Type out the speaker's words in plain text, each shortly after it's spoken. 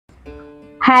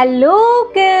Hello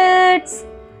kids!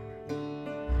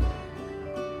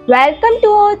 Welcome to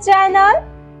our channel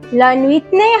Learn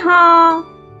with Neha.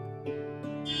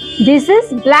 This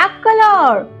is black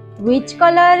color. Which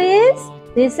color is?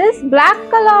 This is black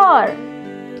color.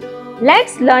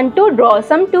 Let's learn to draw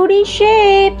some 2D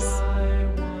shapes.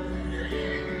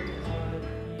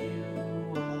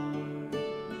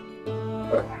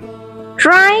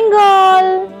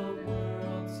 Triangle,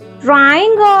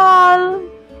 triangle.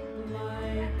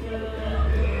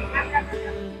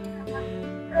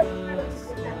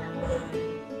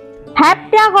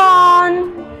 Heptagon,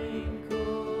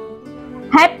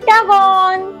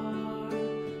 heptagon.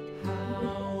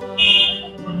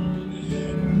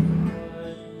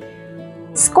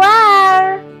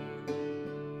 Square,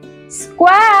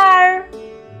 square.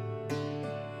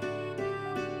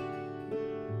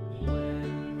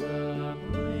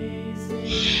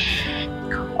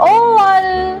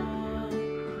 Oval,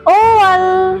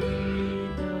 oval.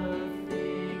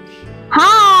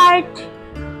 Heart,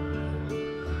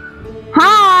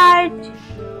 heart.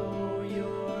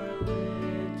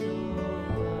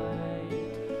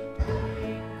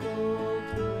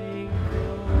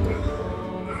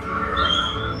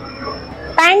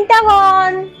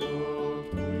 Pentagon,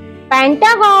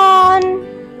 pentagon.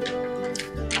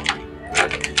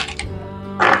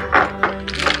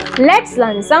 Let's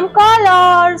learn some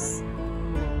colors.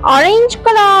 Orange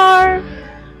color,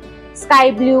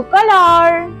 sky blue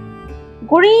color,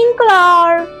 green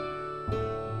color,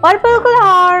 purple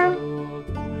color,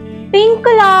 pink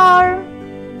color,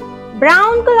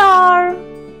 brown color,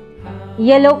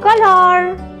 yellow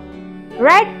color,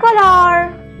 red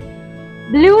color,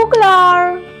 blue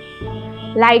color,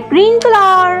 light green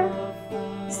color,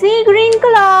 sea green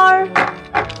color,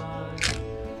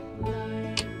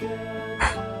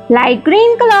 light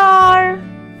green color,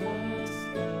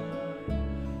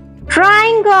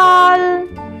 triangle,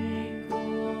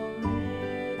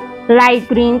 light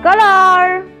green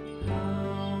color,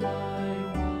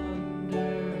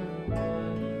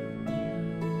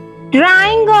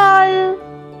 triangle,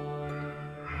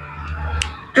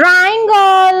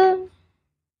 triangle,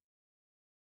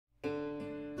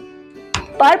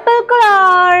 purple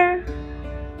color,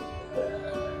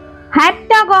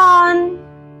 heptagon,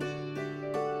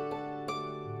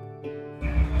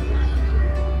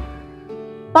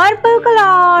 purple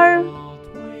color,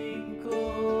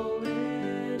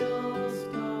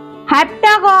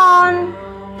 heptagon,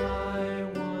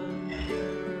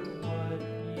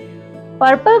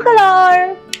 purple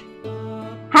color,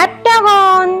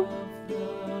 heptagon,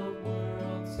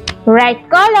 red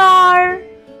color,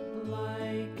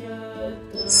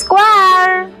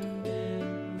 square,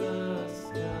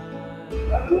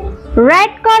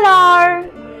 red color,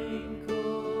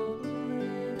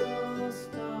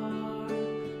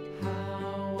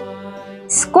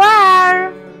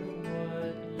 square,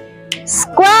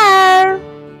 square,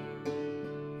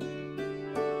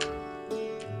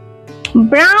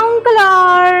 brown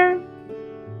color,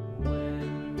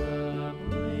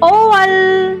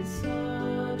 oval,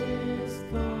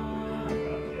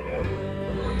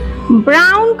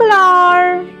 brown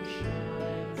color,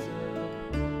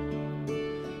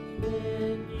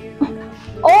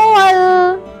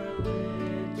 oval,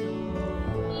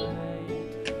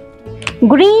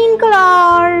 green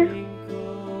color,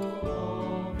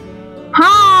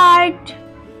 heart,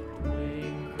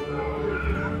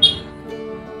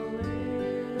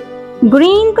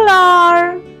 green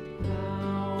color,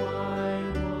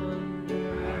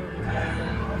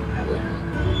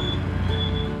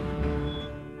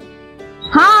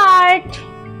 heart,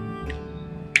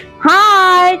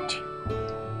 heart,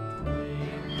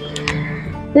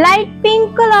 light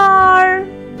pink color,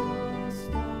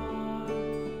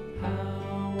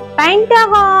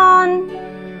 pentagon,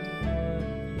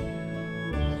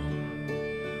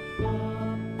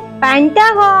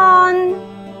 pentagon,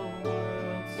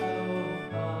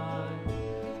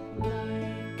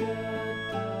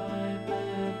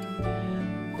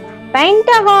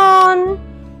 pentagon,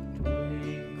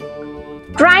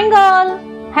 triangle,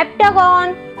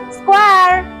 heptagon,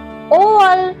 square,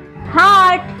 oval,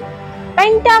 heart,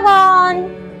 pentagon.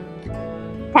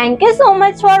 Thank you so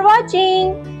much for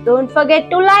watching. Don't forget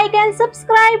to like and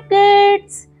subscribe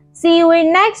kids. See you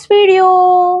in next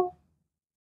video.